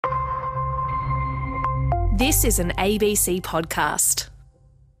This is an ABC podcast.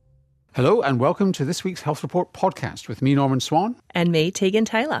 Hello and welcome to this week's Health Report podcast with me, Norman Swan. And me, Tegan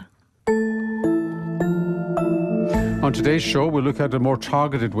Taylor. On today's show, we'll look at a more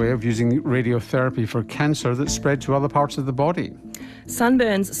targeted way of using radiotherapy for cancer that's spread to other parts of the body.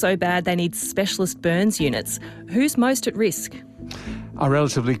 Sunburns so bad they need specialist burns units. Who's most at risk? A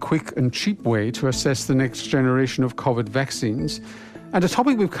relatively quick and cheap way to assess the next generation of COVID vaccines. And a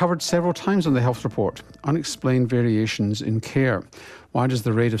topic we've covered several times on the Health Report, unexplained variations in care. Why does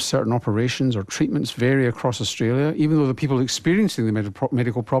the rate of certain operations or treatments vary across Australia, even though the people experiencing the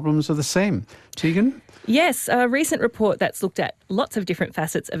medical problems are the same? Tegan? Yes, a recent report that's looked at lots of different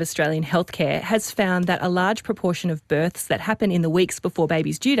facets of Australian healthcare has found that a large proportion of births that happen in the weeks before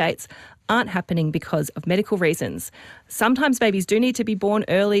babies' due dates aren't happening because of medical reasons. Sometimes babies do need to be born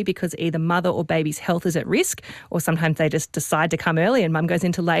early because either mother or baby's health is at risk, or sometimes they just decide to come early and mum goes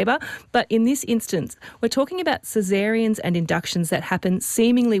into labour. But in this instance, we're talking about caesareans and inductions that happen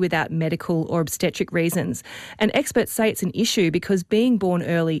seemingly without medical or obstetric reasons. And experts say it's an issue because being born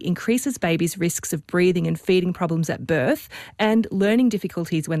early increases babies' risks of breathing and feeding problems at birth and learning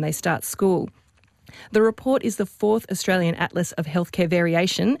difficulties when they start school. The report is the fourth Australian Atlas of Healthcare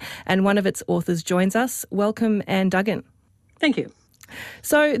Variation, and one of its authors joins us. Welcome, Anne Duggan. Thank you.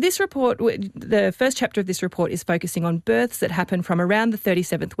 So this report, the first chapter of this report is focusing on births that happen from around the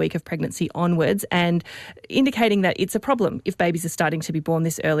 37th week of pregnancy onwards and indicating that it's a problem if babies are starting to be born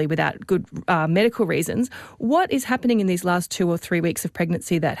this early without good medical reasons. What is happening in these last 2 or 3 weeks of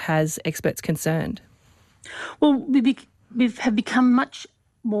pregnancy that has experts concerned? Well, we have become much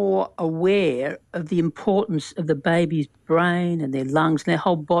more aware of the importance of the baby's brain and their lungs and their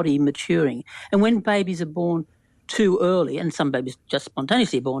whole body maturing. And when babies are born too early, and some babies just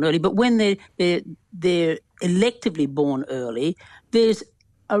spontaneously born early, but when they're electively born early, there's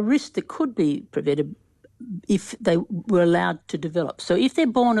a risk that could be prevented if they were allowed to develop. So if they're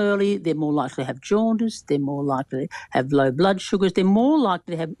born early, they're more likely to have jaundice, they're more likely to have low blood sugars, they're more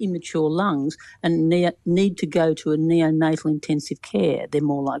likely to have immature lungs and need to go to a neonatal intensive care. They're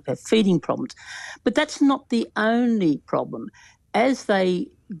more likely to have feeding problems. But that's not the only problem. As they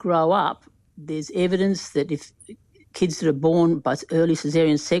grow up, there's evidence that if kids that are born by early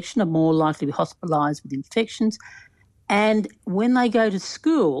caesarean section are more likely to be hospitalised with infections. And when they go to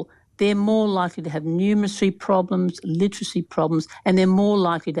school, they're more likely to have numeracy problems, literacy problems, and they're more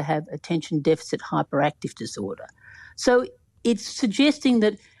likely to have attention deficit hyperactive disorder. So it's suggesting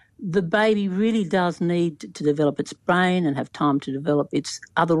that the baby really does need to develop its brain and have time to develop its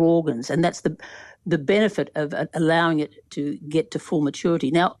other organs, and that's the benefit of allowing it to get to full maturity.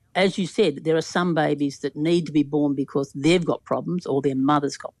 Now, as you said, there are some babies that need to be born because they've got problems or their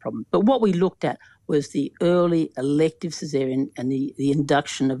mother's got problems. But what we looked at was the early elective caesarean and the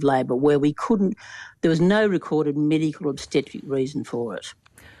induction of labour where there was no recorded medical or obstetric reason for it.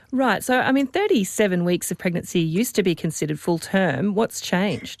 Right. So, 37 weeks of pregnancy used to be considered full term. What's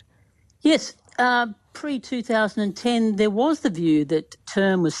changed? Yes. Pre-2010, there was the view that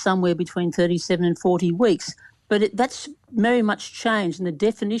term was somewhere between 37 and 40 weeks. But that's very much changed, and the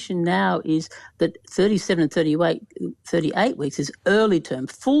definition now is that 37 and 38 weeks is early term.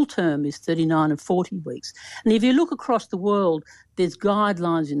 Full term is 39 and 40 weeks. And if you look across the world, there's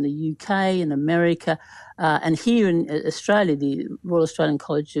guidelines in the UK and America, and here in Australia, the Royal Australian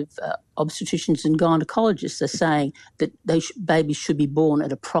College of Obstetricians and Gynecologists are saying that babies should be born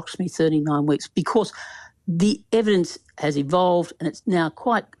at approximately 39 weeks because the evidence has evolved and it's now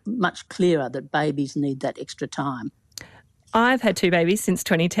quite much clearer that babies need that extra time. I've had 2 babies since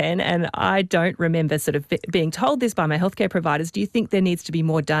 2010 and I don't remember sort of being told this by my healthcare providers. Do you think there needs to be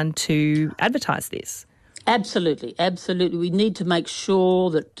more done to advertise this? Absolutely, absolutely. We need to make sure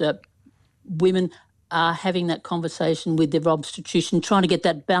that women are having that conversation with their obstetrician, trying to get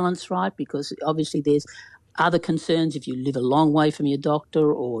that balance right, because obviously there's other concerns if you live a long way from your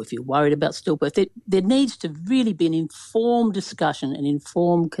doctor or if you're worried about stillbirth. There needs to really be an informed discussion and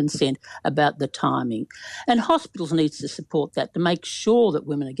informed consent about the timing. And hospitals need to support that to make sure that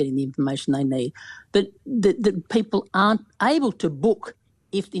women are getting the information they need, that people aren't able to book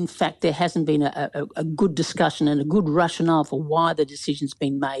if, in fact, there hasn't been a good discussion and a good rationale for why the decision's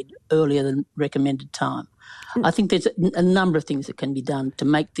been made earlier than recommended time. I think there's a number of things that can be done to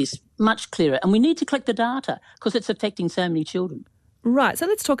make this much clearer. And we need to collect the data because it's affecting so many children. Right. So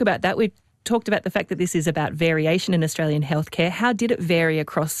let's talk about that. We've talked about the fact that this is about variation in Australian healthcare. How did it vary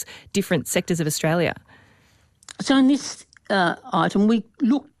across different sectors of Australia? So in this item, we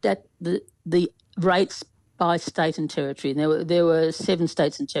looked at the rates by state and territory. And there were 7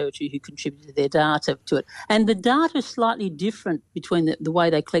 states and territory who contributed their data to it. And the data is slightly different between the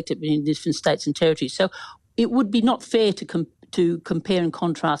way they collect it in different states and territories. So it would be not fair to compare and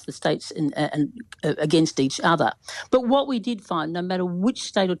contrast the states and against each other. But what we did find, no matter which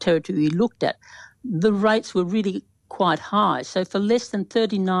state or territory we looked at, the rates were really quite high. So for less than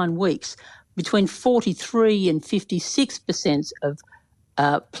 39 weeks, between 43 and 56%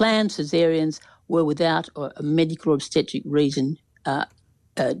 of planned caesareans were without a medical or obstetric reason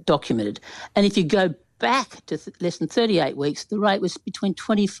documented. And if you go back to less than 38 weeks, the rate was between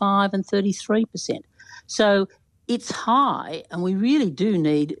 25 and 33%. So it's high, and we really do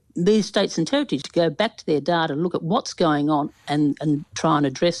need these states and territories to go back to their data, look at what's going on and try and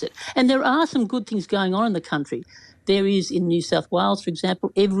address it. And there are some good things going on in the country. There is in New South Wales, for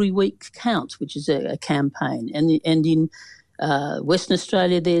example, Every Week Counts, which is a campaign. And in Western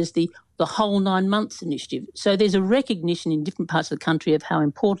Australia, there's the Whole 9 Months initiative. So there's a recognition in different parts of the country of how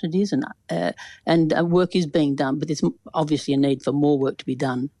important it is, and work is being done, but there's obviously a need for more work to be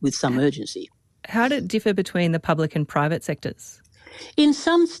done with some urgency. How did it differ between the public and private sectors? In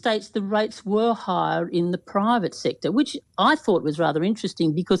some states, the rates were higher in the private sector, which I thought was rather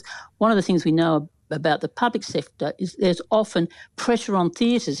interesting, because one of the things we know about the public sector is there's often pressure on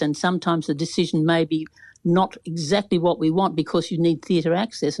theatres, and sometimes the decision may be not exactly what we want because you need theatre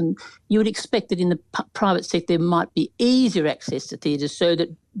access. And you would expect that in the private sector there might be easier access to theatres so that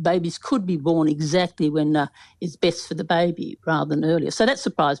babies could be born exactly when is best for the baby rather than earlier. So that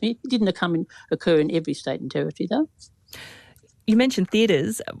surprised me. It didn't occur in every state and territory though. You mentioned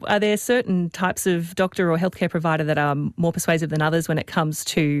theatres. Are there certain types of doctor or healthcare provider that are more persuasive than others when it comes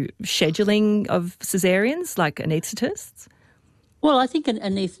to scheduling of caesareans, like anaesthetists? Well, I think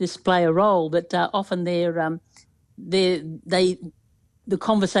anaesthetists play a role, but often the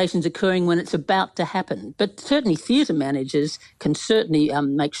conversation's occurring when it's about to happen. But certainly theatre managers can certainly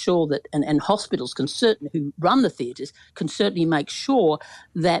make sure that, and hospitals who run the theatres can certainly make sure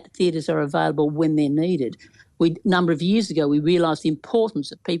that theatres are available when they're needed. A number of years ago, we realised the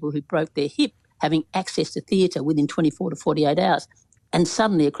importance of people who broke their hip having access to theatre within 24 to 48 hours. And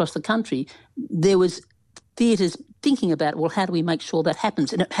suddenly across the country, there was theatres thinking about, well, how do we make sure that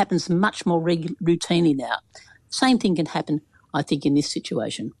happens? And it happens much more routinely now. Same thing can happen, I think, in this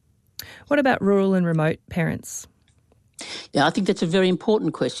situation. What about rural and remote parents? Yeah, I think that's a very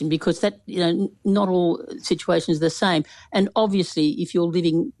important question, because that, not all situations are the same. And obviously, if you're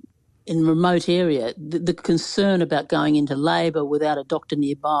living in a remote area, the concern about going into labour without a doctor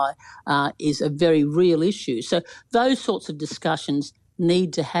nearby is a very real issue. So those sorts of discussions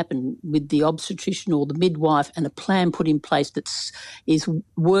need to happen with the obstetrician or the midwife, and a plan put in place that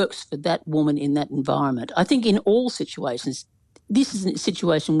works for that woman in that environment. I think in all situations, this is a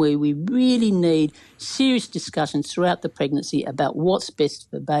situation where we really need serious discussions throughout the pregnancy about what's best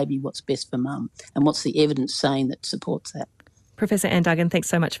for baby, what's best for mum, and what's the evidence saying that supports that. Professor Anne Duggan, thanks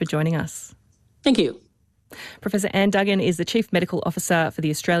so much for joining us. Thank you. Professor Anne Duggan is the Chief Medical Officer for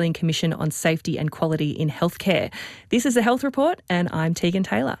the Australian Commission on Safety and Quality in Healthcare. This is The Health Report, and I'm Tegan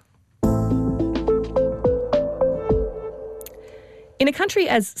Taylor. In a country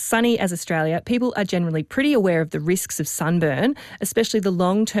as sunny as Australia, people are generally pretty aware of the risks of sunburn, especially the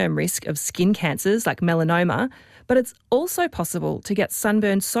long-term risk of skin cancers like melanoma. But it's also possible to get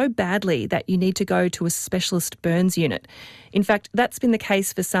sunburned so badly that you need to go to a specialist burns unit. In fact, that's been the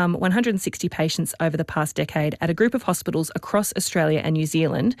case for some 160 patients over the past decade at a group of hospitals across Australia and New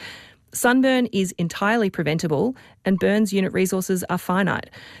Zealand. Sunburn is entirely preventable and burns unit resources are finite.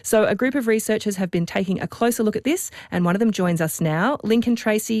 So a group of researchers have been taking a closer look at this, and one of them joins us now. Lincoln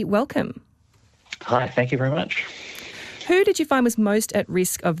Tracy, welcome. Hi, thank you very much. Who did you find was most at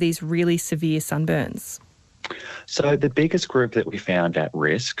risk of these really severe sunburns? So the biggest group that we found at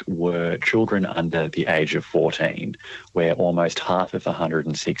risk were children under the age of 14, where almost half of the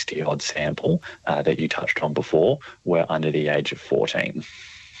 160-odd sample that you touched on before were under the age of 14.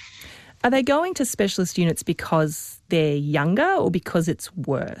 Are they going to specialist units because they're younger or because it's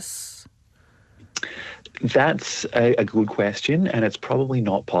worse? That's a good question, and it's probably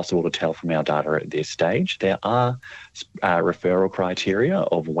not possible to tell from our data at this stage. There are referral criteria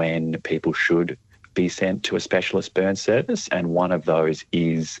of when people should be sent to a specialist burn service, and one of those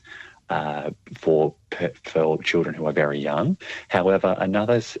is for children who are very young. However,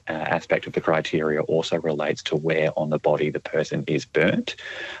 another aspect of the criteria also relates to where on the body the person is burnt.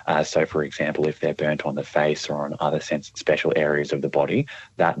 So, for example, if they're burnt on the face or on other special areas of the body,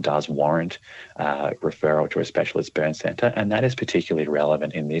 that does warrant referral to a specialist burn centre. And that is particularly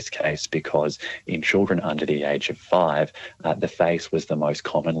relevant in this case because in children under the age of 5, the face was the most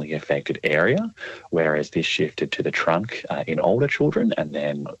commonly affected area, whereas this shifted to the trunk in older children and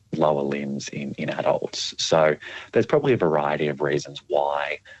then lower limbs in adults. adults. So there's probably a variety of reasons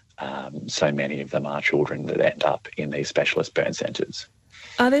why so many of them are children that end up in these specialist burn centres.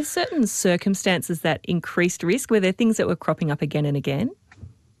 Are there certain circumstances that increased risk? Were there things that were cropping up again and again?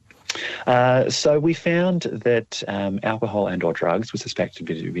 So we found that alcohol and or drugs were suspected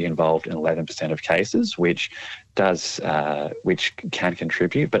to be involved in 11% of cases, which can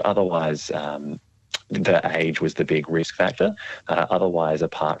contribute, but otherwise the age was the big risk factor. Otherwise,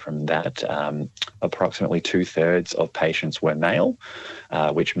 apart from that, approximately 2/3 of patients were male,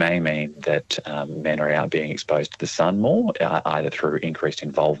 which may mean that men are out being exposed to the sun more, either through increased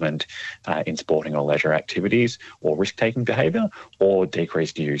involvement in sporting or leisure activities or risk-taking behaviour, or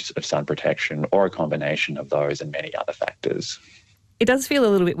decreased use of sun protection, or a combination of those and many other factors. It does feel a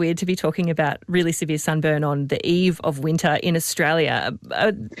little bit weird to be talking about really severe sunburn on the eve of winter in Australia.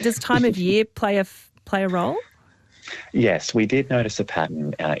 Does time of year play a role? Yes, we did notice a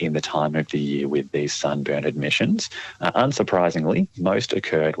pattern in the time of the year with these sunburn admissions. Unsurprisingly, most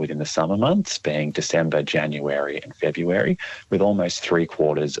occurred within the summer months, being December, January and February, with almost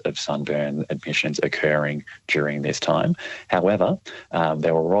 3/4 of sunburn admissions occurring during this time. However,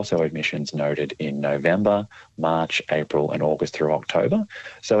 there were also admissions noted in November, March, April and August through October.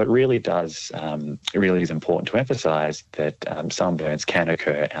 So it really is important to emphasise that sunburns can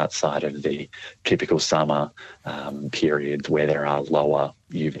occur outside of the typical summer periods where there are lower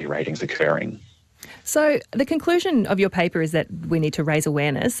UV ratings occurring. So the conclusion of your paper is that we need to raise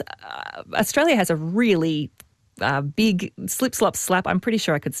awareness. Australia has a really big slip, slop, slap. I'm pretty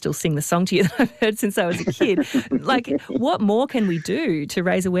sure I could still sing the song to you that I've heard since I was a kid. What more can we do to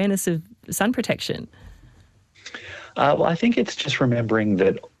raise awareness of sun protection? Well, I think it's just remembering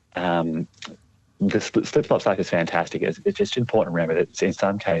that the slip-slop slap is fantastic. It's just important to remember that in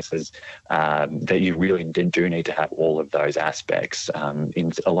some cases that you really do need to have all of those aspects.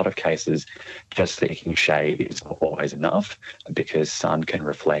 In a lot of cases, just seeking shade is not always enough, because sun can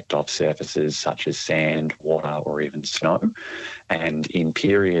reflect off surfaces such as sand, water or even snow. And in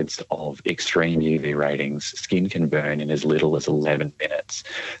periods of extreme UV ratings, skin can burn in as little as 11 minutes.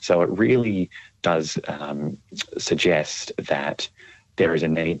 So it really does suggest that there is a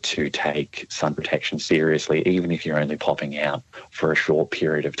need to take sun protection seriously, even if you're only popping out for a short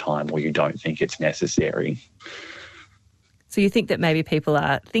period of time where you don't think it's necessary. So you think that maybe people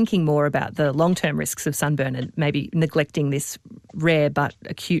are thinking more about the long-term risks of sunburn and maybe neglecting this rare but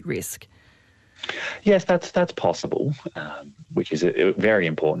acute risk? Yes, that's possible, which is very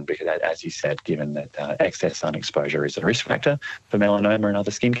important because, as you said, given that excess sun exposure is a risk factor for melanoma and other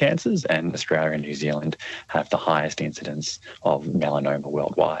skin cancers, and Australia and New Zealand have the highest incidence of melanoma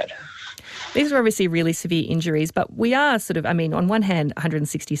worldwide. These are obviously really severe injuries, but we are on one hand,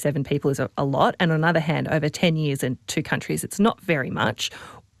 167 people is a lot, and on the other hand, over 10 years in 2 countries, it's not very much.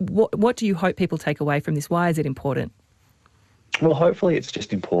 What do you hope people take away from this? Why is it important? Well, hopefully it's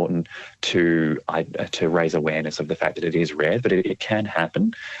just important to raise awareness of the fact that it is rare, but it can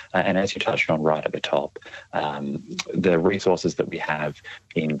happen. And as you touched on right at the top, the resources that we have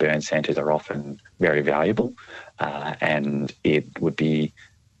in burn centres are often very valuable, and it would be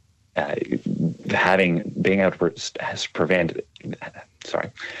having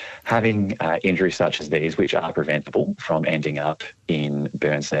injuries such as these, which are preventable from ending up in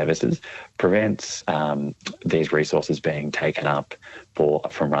burn services, prevents these resources being taken up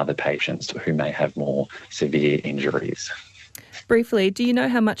from other patients who may have more severe injuries. Briefly, do you know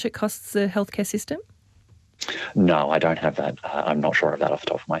how much it costs the healthcare system? No, I don't have that. I'm not sure of that off the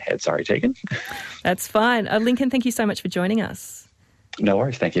top of my head. Sorry, Tegan. That's fine. Lincoln, thank you so much for joining us. No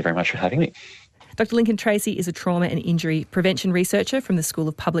worries. Thank you very much for having me. Dr. Lincoln Tracy is a trauma and injury prevention researcher from the School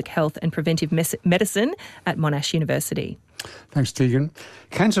of Public Health and Preventive Medicine at Monash University. Thanks, Tegan.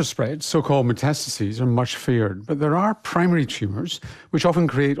 Cancer spreads, so-called metastases, are much feared, but there are primary tumours which often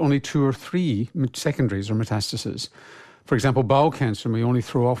create only 2 or 3 secondaries or metastases. For example, bowel cancer may only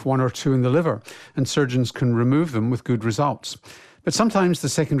throw off 1 or 2 in the liver, and surgeons can remove them with good results. But sometimes the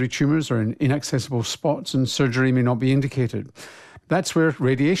secondary tumours are in inaccessible spots and surgery may not be indicated. That's where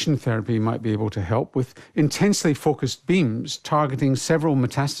radiation therapy might be able to help, with intensely focused beams targeting several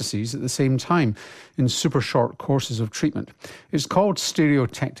metastases at the same time in super short courses of treatment. It's called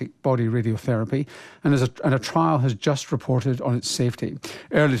stereotactic body radiotherapy, and a trial has just reported on its safety.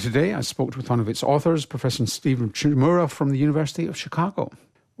 Earlier today, I spoke with one of its authors, Professor Stephen Chmura from the University of Chicago.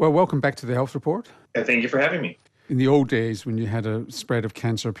 Well, welcome back to the Health Report. Thank you for having me. In the old days, when you had a spread of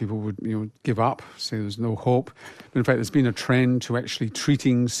cancer, people would give up, say there's no hope. But in fact, there's been a trend to actually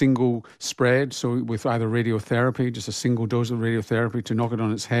treating single spread, so with either radiotherapy, just a single dose of radiotherapy to knock it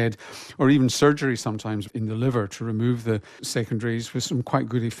on its head, or even surgery sometimes in the liver to remove the secondaries with some quite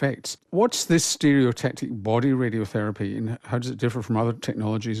good effects. What's this stereotactic body radiotherapy, and how does it differ from other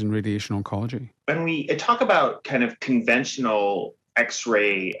technologies in radiation oncology? When we talk about kind of conventional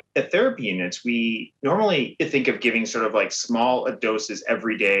X-ray therapy units, we normally think of giving sort of like small doses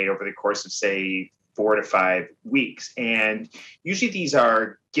every day over the course of, say, 4 to 5 weeks. And usually these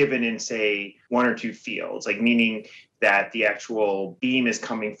are given in, say, 1 or 2 fields, like meaning that the actual beam is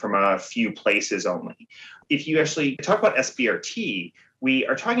coming from a few places only. If you actually talk about SBRT, we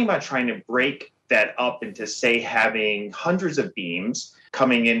are talking about trying to break that up into, say, having hundreds of beams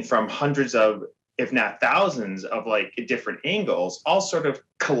coming in from hundreds of, if not thousands of different angles, all sort of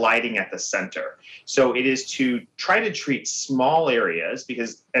colliding at the center. So it is to try to treat small areas,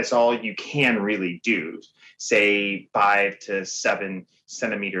 because that's all you can really do, say 5 to 7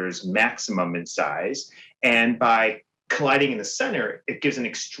 centimeters maximum in size. And by colliding in the center, it gives an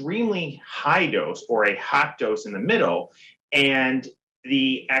extremely high dose or a hot dose in the middle. And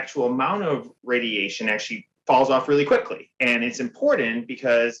the actual amount of radiation actually falls off really quickly. And it's important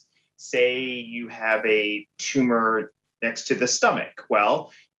because, say you have a tumor next to the stomach.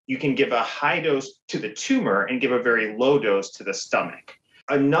 Well, you can give a high dose to the tumor and give a very low dose to the stomach.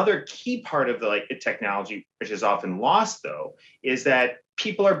 Another key part of the technology, which is often lost though, is that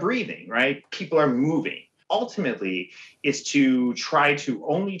people are breathing, right? People are moving. Ultimately, it's to try to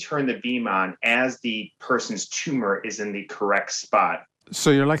only turn the beam on as the person's tumor is in the correct spot.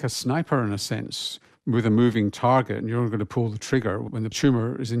 So you're like a sniper in a sense, with a moving target, and you're going to pull the trigger when the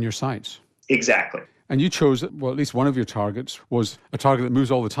tumour is in your sights. Exactly. And you chose, well, at least one of your targets was a target that moves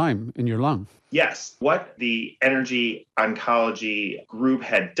all the time in your lung. Yes. What the energy oncology group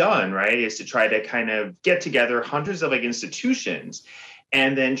had done, right, is to try to kind of get together hundreds of institutions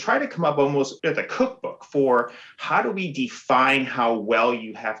and then try to come up almost with a cookbook for how do we define how well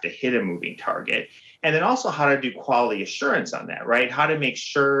you have to hit a moving target, and then also how to do quality assurance on that, right? How to make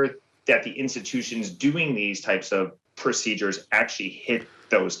sure that the institutions doing these types of procedures actually hit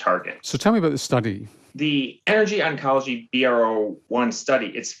those targets. So tell me about the study. The Energy Oncology BR01 study,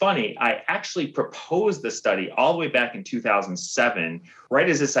 it's funny, I actually proposed the study all the way back in 2007, right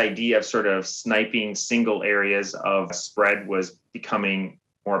as this idea of sort of sniping single areas of spread was becoming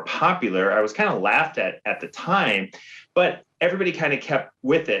more popular. I was kind of laughed at the time, but everybody kind of kept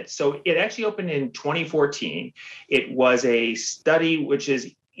with it. So it actually opened in 2014. It was a study which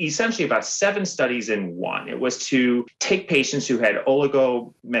is essentially about 7 studies in one. It was to take patients who had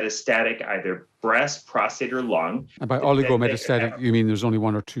oligometastatic, either breast, prostate, or lung. And by oligometastatic, you mean there's only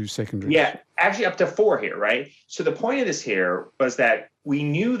 1 or 2 secondaries? Yeah, actually up to 4 here, right? So the point of this here was that we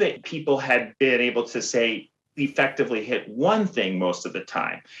knew that people had been able to, say, effectively hit one thing most of the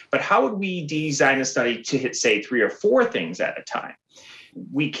time. But how would we design a study to hit, say, 3 or 4 things at a time?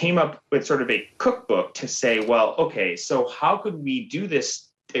 We came up with sort of a cookbook to say, well, okay, so how could we do this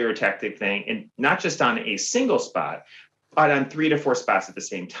stereotactic thing, and not just on a single spot, but on 3 to 4 spots at the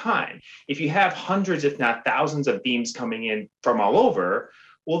same time? If you have hundreds, if not thousands of beams coming in from all over,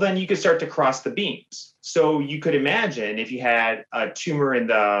 well, then you could start to cross the beams. So you could imagine if you had a tumor in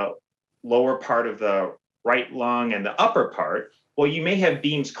the lower part of the right lung and the upper part, well, you may have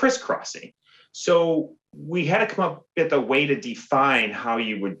beams crisscrossing. So we had to come up with a way to define how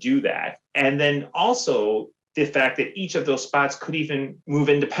you would do that. And then also the fact that each of those spots could even move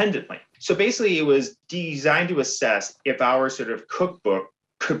independently. So basically it was designed to assess if our sort of cookbook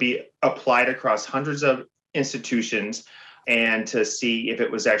could be applied across hundreds of institutions and to see if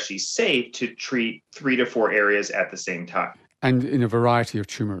it was actually safe to treat 3 to 4 areas at the same time. And in a variety of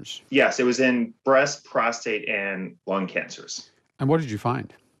tumours? Yes, it was in breast, prostate, and lung cancers. And what did you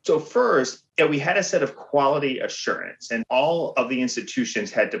find? So first, we had a set of quality assurance, and all of the institutions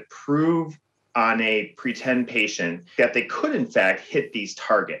had to prove on a pretend patient that they could, in fact, hit these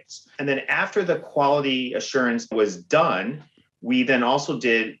targets. And then after the quality assurance was done, we then also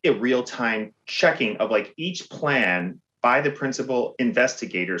did a real-time checking of each plan by the principal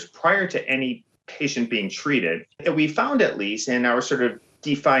investigators prior to any patient being treated. And we found, at least in our sort of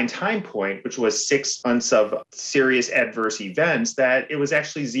defined time point, which was 6 months of serious adverse events, that it was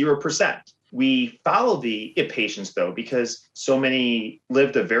actually 0%. We followed the patients, though, because so many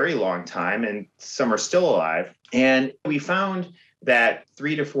lived a very long time and some are still alive. And we found that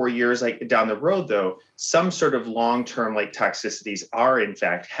 3 to 4 years down the road, though, some sort of long-term toxicities are in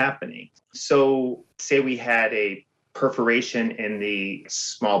fact happening. So say we had a perforation in the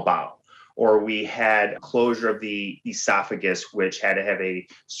small bowel, or we had closure of the esophagus, which had to have a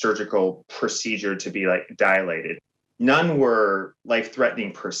surgical procedure to be like dilated. None were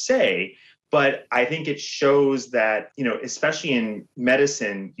life-threatening per se, but I think it shows that, especially in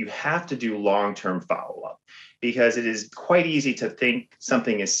medicine, you have to do long-term follow-up because it is quite easy to think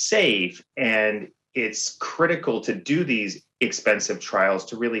something is safe, and it's critical to do these expensive trials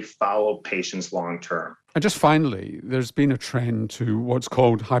to really follow patients long-term. And just finally, there's been a trend to what's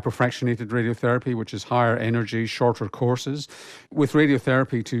called hypofractionated radiotherapy, which is higher energy, shorter courses. With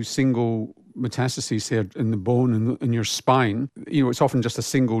radiotherapy to single metastases, say, in the bone and in your spine, it's often just a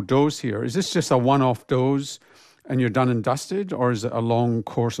single dose here. Is this just a one-off dose and you're done and dusted, or is it a long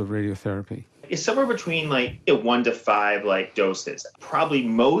course of radiotherapy? It's somewhere between 1 to 5 doses. Probably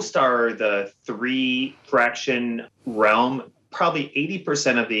most are the 3 fraction realm. Probably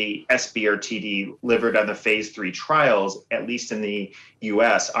 80% of the SBRTD delivered on the phase 3 trials, at least in the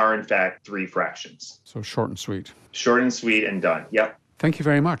US, are in fact 3 fractions. So short and sweet. Short and sweet and done. Yep. Thank you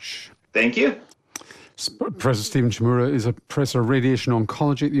very much. Thank you. Professor Stephen Chmura is a professor of radiation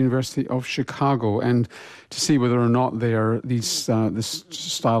oncology at the University of Chicago, and to see whether or not this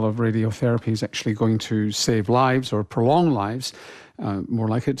style of radiotherapy is actually going to save lives or prolong lives, more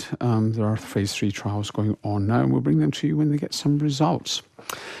like it, there are phase 3 trials going on now, and we'll bring them to you when they get some results.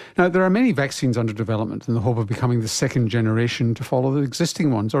 Now, there are many vaccines under development in the hope of becoming the second generation to follow the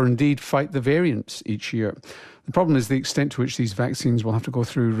existing ones, or indeed fight the variants each year. The problem is the extent to which these vaccines will have to go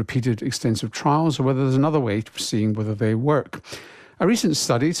through repeated extensive trials, or whether there's another way of seeing whether they work. A recent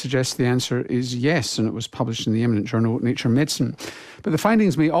study suggests the answer is yes, and it was published in the eminent journal Nature Medicine. But the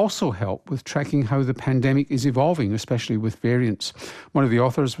findings may also help with tracking how the pandemic is evolving, especially with variants. One of the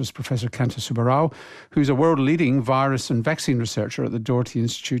authors was Professor Kanta Subbarao, who's a world-leading virus and vaccine researcher at the Doherty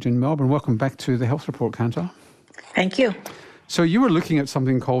Institute in Melbourne. Welcome back to the Health Report, Kanta. Thank you. So you were looking at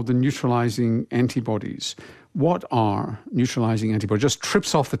something called the neutralising antibodies. What are neutralising antibodies? Just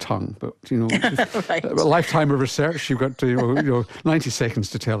trips off the tongue, but right. A lifetime of research. You've got 90 seconds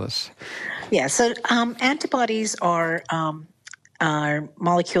to tell us. Yeah. So antibodies are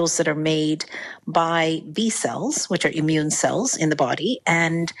molecules that are made by B cells, which are immune cells in the body,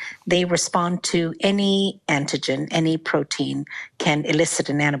 and they respond to any antigen, any protein can elicit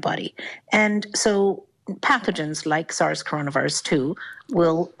an antibody, and so pathogens like SARS coronavirus 2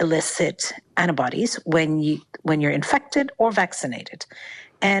 will elicit antibodies when you're infected or vaccinated.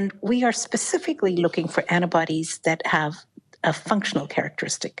 And we are specifically looking for antibodies that have a functional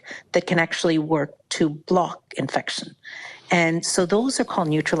characteristic that can actually work to block infection. And so those are called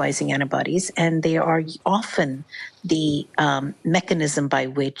neutralizing antibodies, and they are often the mechanism by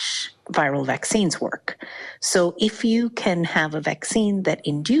which viral vaccines work. So if you can have a vaccine that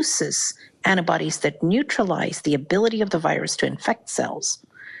induces antibodies that neutralize the ability of the virus to infect cells,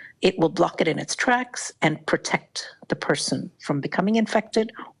 it will block it in its tracks and protect the person from becoming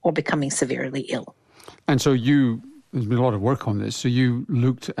infected or becoming severely ill. And so there's been a lot of work on this, so you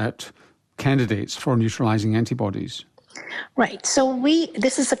looked at candidates for neutralizing antibodies. Right. So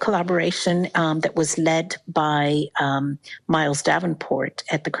this is a collaboration that was led by Miles Davenport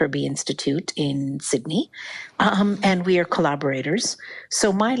at the Kirby Institute in Sydney, and we are collaborators.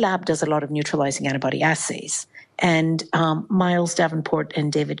 So my lab does a lot of neutralizing antibody assays, and Miles Davenport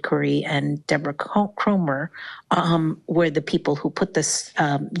and David Curry and Deborah Cromer were the people who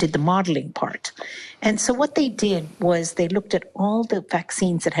did the modeling part. And so what they did was they looked at all the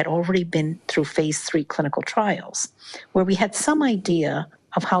vaccines that had already been through phase 3 clinical trials, where we had some idea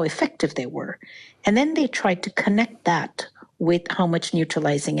of how effective they were. And then they tried to connect that with how much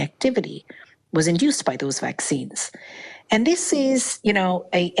neutralizing activity was induced by those vaccines. And this is,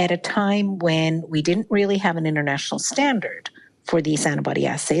 at a time when we didn't really have an international standard for these antibody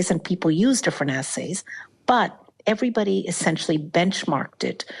assays, and people use different assays, but everybody essentially benchmarked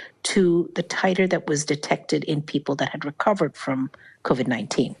it to the titer that was detected in people that had recovered from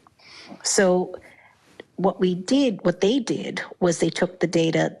COVID-19. So what they did was they took the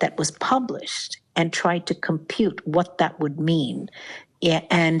data that was published and tried to compute what that would mean. Yeah,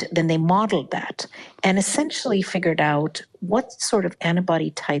 and then they modeled that and essentially figured out what sort of antibody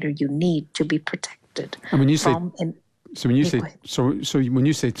titer you need to be protected. And when you say, sorry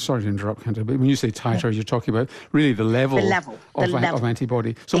to interrupt, Kanta, but when you say titer, you're talking about really the level of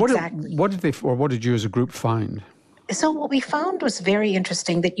antibody. So exactly. What did you as a group find? So what we found was very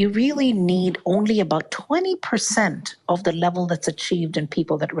interesting, that you really need only about 20% of the level that's achieved in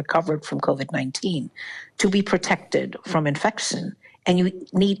people that recovered from COVID-19 to be protected from infection. And you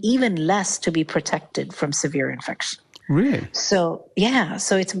need even less to be protected from severe infection. Really? So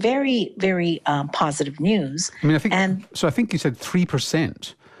it's very, very positive news. I think you said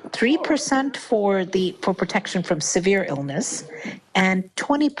 3%. 3% for protection from severe illness and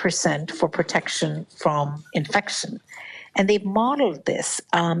 20% for protection from infection. And they've modeled this,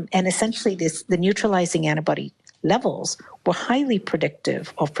 and essentially the neutralizing antibody levels were highly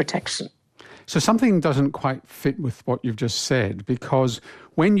predictive of protection. So something doesn't quite fit with what you've just said, because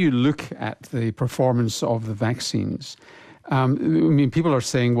when you look at the performance of the vaccines, people are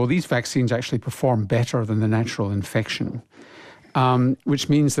saying, well, these vaccines actually perform better than the natural infection, which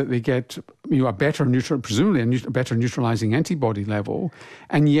means that they get presumably a better neutralizing antibody level,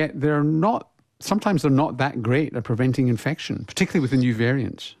 and yet sometimes they're not that great at preventing infection, particularly with the new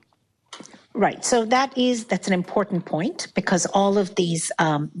variants. Right. So that's an important point, because all of these,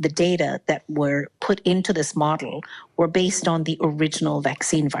 the data that were put into this model were based on the original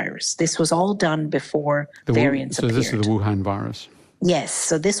vaccine virus. This was all done before variants appeared. So this is the Wuhan virus? Yes.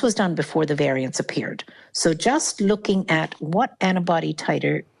 So this was done before the variants appeared. So just looking at what antibody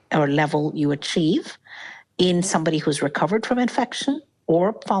titer or level you achieve in somebody who's recovered from infection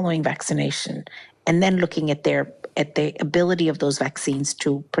or following vaccination, and then looking at the ability of those vaccines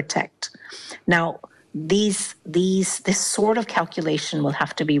to protect. Now, this sort of calculation will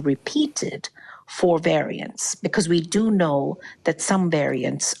have to be repeated for variants, because we do know that some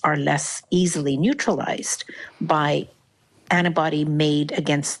variants are less easily neutralized by antibody made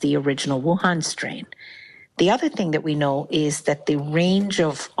against the original Wuhan strain. The other thing that we know is that the range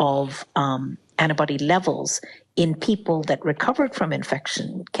of antibody levels in people that recovered from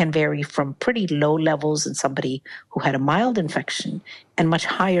infection can vary from pretty low levels in somebody who had a mild infection and much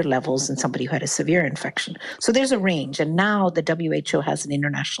higher levels in somebody who had a severe infection. So there's a range, and now the WHO has an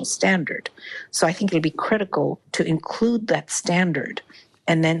international standard. So I think it'll be critical to include that standard,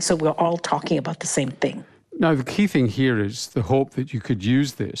 and then so we're all talking about the same thing. Now, the key thing here is the hope that you could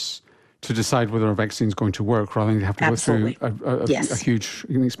use this to decide whether a vaccine is going to work, rather than have to Absolutely. go through a huge,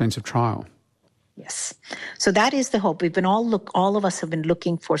 inexpensive trial. Yes. So that is the hope. All of us have been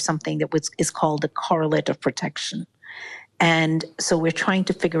looking for something that is called the correlate of protection. And so we're trying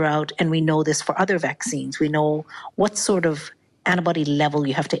to figure out, and we know this for other vaccines, we know what sort of antibody level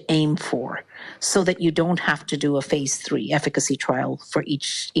you have to aim for so that you don't have to do a phase 3 efficacy trial for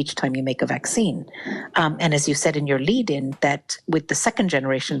each time you make a vaccine. And as you said in your lead-in, that with the second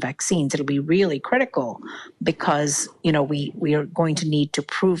generation vaccines, it'll be really critical because, we are going to need to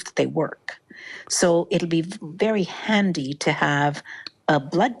prove that they work. So it'll be very handy to have a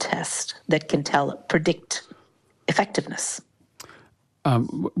blood test that can predict effectiveness.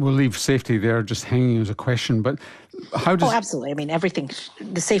 We'll leave safety there just hanging as a question, but how does... Oh, absolutely. I mean,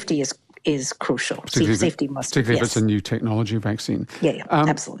 the safety is crucial. Safety must be, particularly if it's a new technology vaccine. Yeah,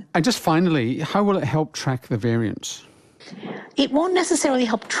 absolutely. And just finally, how will it help track the variants? It won't necessarily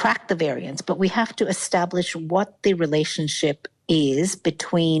help track the variants, but we have to establish what the relationship is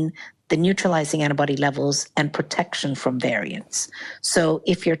between the neutralizing antibody levels and protection from variants. So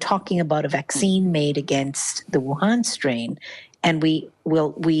if you're talking about a vaccine made against the Wuhan strain, and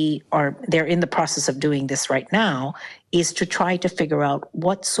they're in the process of doing this right now, is to try to figure out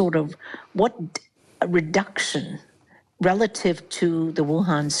what reduction relative to the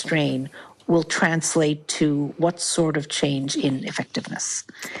Wuhan strain will translate to what sort of change in effectiveness.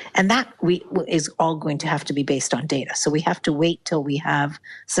 And that is all going to have to be based on data. So we have to wait till we have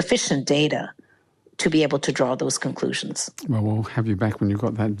sufficient data to be able to draw those conclusions. Well, we'll have you back when you've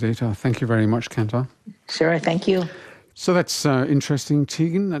got that data. Thank you very much, Kanta. Sure, thank you. So that's interesting,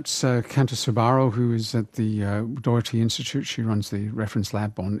 Tegan. That's Kanta Subbarao, who is at the Doherty Institute. She runs the reference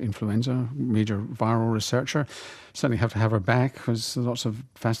lab on influenza, major viral researcher. Certainly have to have her back because there's lots of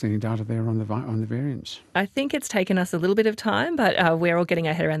fascinating data there on the variants. I think it's taken us a little bit of time, but we're all getting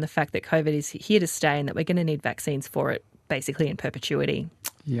our head around the fact that COVID is here to stay and that we're going to need vaccines for it basically in perpetuity.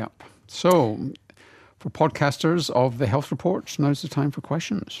 Yep. So for podcasters of The Health Report, now's the time for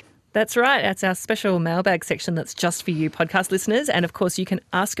questions. That's right. That's our special mailbag section that's just for you podcast listeners. And of course, you can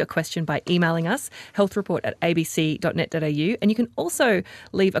ask a question by emailing us, healthreport@abc.net.au. And you can also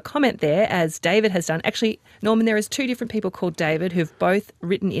leave a comment there, as David has done. Actually, Norman, there is 2 different people called David who've both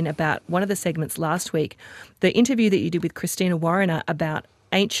written in about one of the segments last week, the interview that you did with Christina Warriner about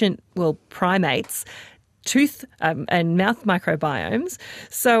ancient, primates, tooth and mouth microbiomes.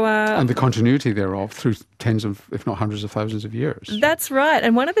 So and the continuity thereof through tens of, if not hundreds of thousands of years. That's right.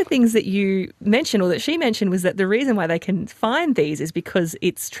 And one of the things that you mentioned, or that she mentioned, was that the reason why they can find these is because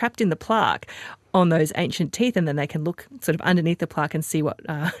it's trapped in the plaque on those ancient teeth, and then they can look sort of underneath the plaque and see what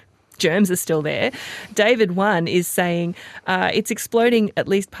germs are still there. David 1 is saying it's exploding at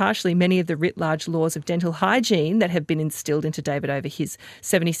least partially many of the writ large laws of dental hygiene that have been instilled into David over his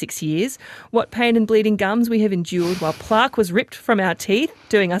 76 years. What pain and bleeding gums we have endured while plaque was ripped from our teeth,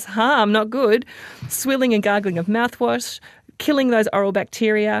 doing us harm, not good. Swilling and gargling of mouthwash, killing those oral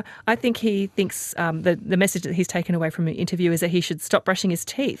bacteria. I think he thinks the message that he's taken away from the interview is that he should stop brushing his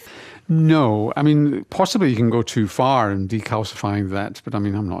teeth. No, I mean, possibly you can go too far in decalcifying that, but I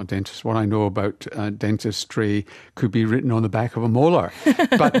mean, I'm not a dentist. What I know about dentistry could be written on the back of a molar.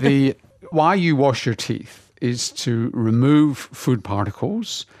 But why you wash your teeth is to remove food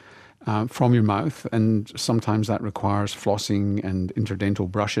particles from your mouth, and sometimes that requires flossing and interdental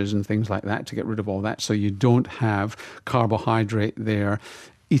brushes and things like that to get rid of all that, so you don't have carbohydrate there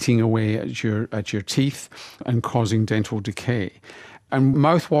eating away at your teeth and causing dental decay. And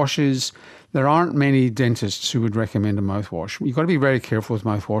mouthwashes, there aren't many dentists who would recommend a mouthwash. You've got to be very careful with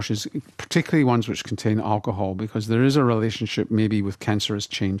mouthwashes, particularly ones which contain alcohol, because there is a relationship maybe with cancerous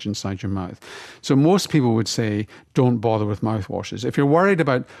change inside your mouth. So most people would say don't bother with mouthwashes. If you're worried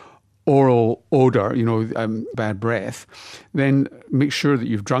about oral odour, bad breath, then make sure that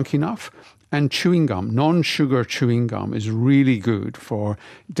you've drunk enough. And chewing gum, non-sugar chewing gum, is really good for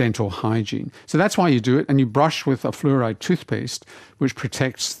dental hygiene. So that's why you do it. And you brush with a fluoride toothpaste, which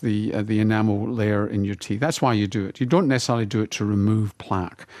protects the enamel layer in your teeth. That's why you do it. You don't necessarily do it to remove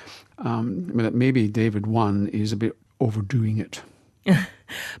plaque. Maybe David 1 is a bit overdoing it.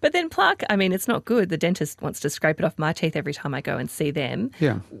 But then plaque, I mean, it's not good. The dentist wants to scrape it off my teeth every time I go and see them.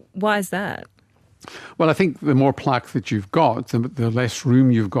 Yeah. Why is that? Well, I think the more plaque that you've got, the less room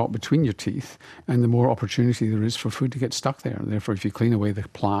you've got between your teeth, and the more opportunity there is for food to get stuck there. Therefore, if you clean away the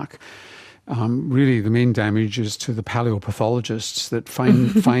plaque, really the main damage is to the paleopathologists that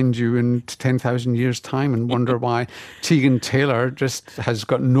find you in 10,000 years' time and wonder why Tegan Taylor just has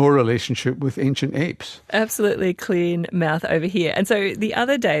got no relationship with ancient apes. Absolutely clean mouth over here. And so the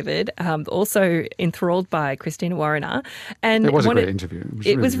other David, also enthralled by Christina Warriner. And it was a great interview.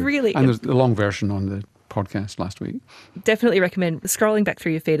 It was really and there's a long version on the podcast last week. Definitely recommend scrolling back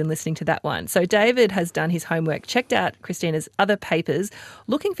through your feed and listening to that one. So David has done his homework, checked out Christina's other papers,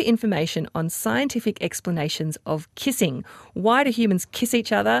 looking for information on scientific explanations of kissing. Why do humans kiss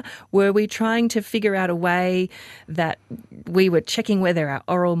each other? Were we trying to figure out a way that we were checking whether our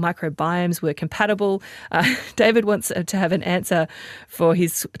oral microbiomes were compatible? David wants to have an answer for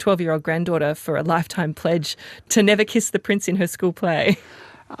his 12-year-old granddaughter for a lifetime pledge to never kiss the prince in her school play.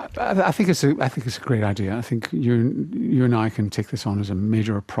 I think it's a great idea. I think you and I can take this on as a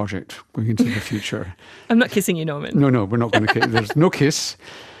major project going into the future. I'm not kissing you, Norman. No, we're not going to kiss. There's no kiss.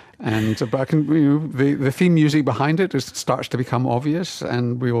 But I can, the theme music behind it starts to become obvious,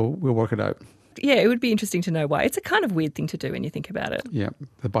 and we'll work it out. Yeah, it would be interesting to know why. It's a kind of weird thing to do when you think about it. Yeah,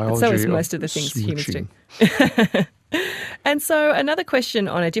 the biology. But so is most of the things smooching. humans do. And so another question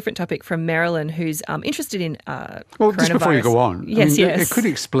on a different topic from Marilyn, who's interested in well, just before you go on, yes. It could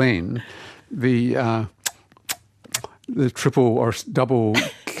explain the triple or double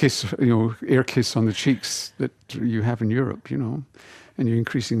kiss, air kiss on the cheeks that you have in Europe, and you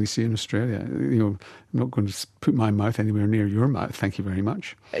increasingly see in Australia. I'm not going to put my mouth anywhere near your mouth, thank you very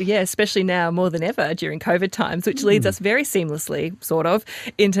much. Yeah, especially now more than ever during COVID times, which leads us very seamlessly, sort of,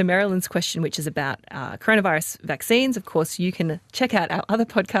 into Marilyn's question, which is about coronavirus vaccines. Of course, you can check out our other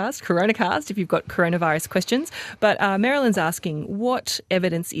podcast, Coronacast, if you've got coronavirus questions. But Marilyn's asking, what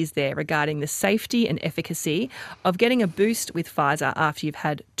evidence is there regarding the safety and efficacy of getting a boost with Pfizer after you've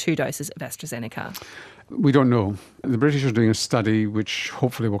had 2 doses of AstraZeneca? We don't know. The British are doing a study which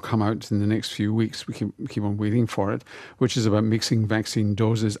hopefully will come out in the next few weeks. We keep on waiting for it, which is about mixing vaccine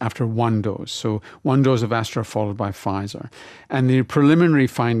doses after 1 dose. So 1 dose of Astra followed by Pfizer. And the preliminary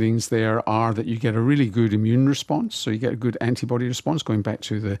findings there are that you get a really good immune response. So you get a good antibody response, going back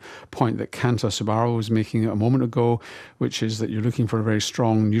to the point that Kanta Subbarao was making a moment ago, which is that you're looking for a very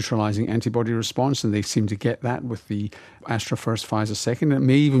strong neutralising antibody response, and they seem to get that with the Astra first, Pfizer second. It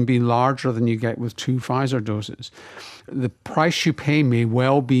may even be larger than you get with 2 Pfizer doses. The price you pay may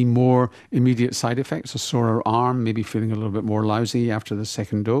well be more immediate side effects, a sore arm, maybe feeling a little bit more lousy after the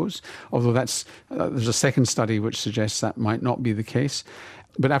second dose, although there's a second study which suggests that might not be the case.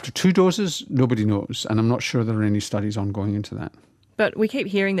 But after 2 doses, nobody knows, and I'm not sure there are any studies ongoing into that. But we keep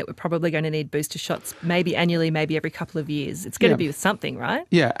hearing that we're probably going to need booster shots maybe annually, maybe every couple of years. It's going to be with something, right?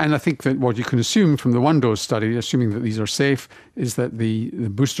 Yeah, and I think that what you can assume from the 1-dose study, assuming that these are safe, is that the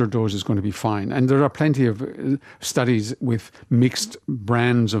booster dose is going to be fine. And there are plenty of studies with mixed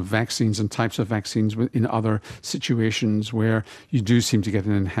brands of vaccines and types of vaccines in other situations where you do seem to get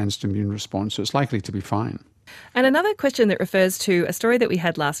an enhanced immune response. So it's likely to be fine. And another question that refers to a story that we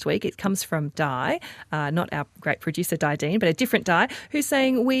had last week. It comes from Di, not our great producer Di Dean, but a different Di, who's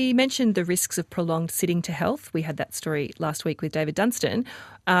saying we mentioned the risks of prolonged sitting to health. We had that story last week with David Dunstan.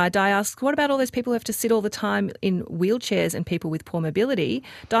 Di asks, what about all those people who have to sit all the time in wheelchairs and people with poor mobility?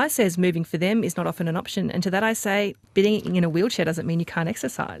 Di says moving for them is not often an option. And to that I say, being in a wheelchair doesn't mean you can't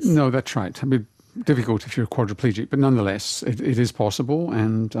exercise. No, that's right. I mean, difficult if you're quadriplegic, but nonetheless, it is possible,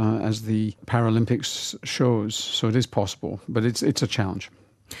 and as the Paralympics shows, so it is possible, but it's a challenge.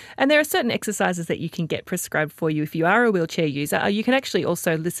 And there are certain exercises that you can get prescribed for you if you are a wheelchair user. You can actually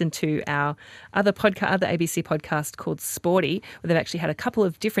also listen to our other ABC podcast called Sporty, where they've actually had a couple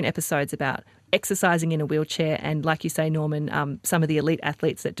of different episodes about exercising in a wheelchair and, like you say, Norman, some of the elite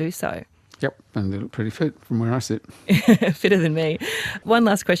athletes that do so. Yep, and they look pretty fit from where I sit. Fitter than me. One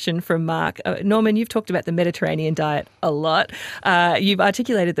last question from Mark. Norman, you've talked about the Mediterranean diet a lot. You've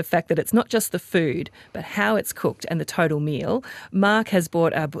articulated the fact that it's not just the food, but how it's cooked and the total meal. Mark has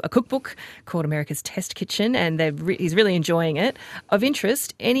bought a cookbook called America's Test Kitchen, and he's really enjoying it. Of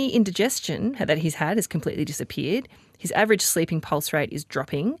interest, any indigestion that he's had has completely disappeared. His average sleeping pulse rate is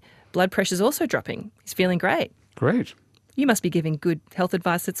dropping. Blood pressure's also dropping. He's feeling great. Great. You must be giving good health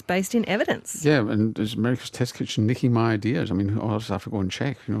advice that's based in evidence. Yeah, and there's America's Test Kitchen nicking my ideas. I mean, I'll just have to go and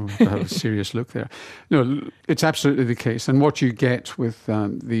check, have a serious look there. No, it's absolutely the case. And what you get with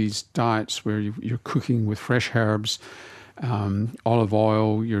these diets where you're cooking with fresh herbs, olive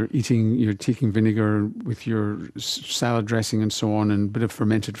oil, you're taking vinegar with your salad dressing and so on, and a bit of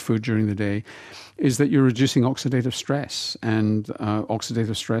fermented food during the day, is that you're reducing oxidative stress, and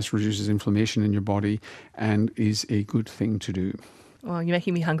oxidative stress reduces inflammation in your body and is a good thing to do. Well, you're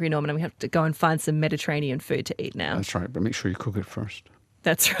making me hungry, Norman, and we have to go and find some Mediterranean food to eat now. That's right, but make sure you cook it first.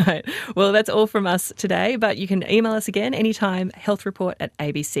 That's right. Well, that's all from us today, but you can email us again anytime,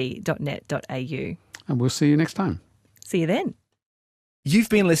 healthreport@abc.net.au. And we'll see you next time. See you then. You've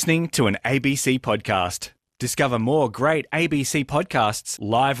been listening to an ABC podcast. Discover more great ABC podcasts,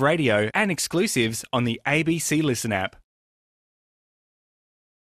 live radio and exclusives on the ABC Listen app.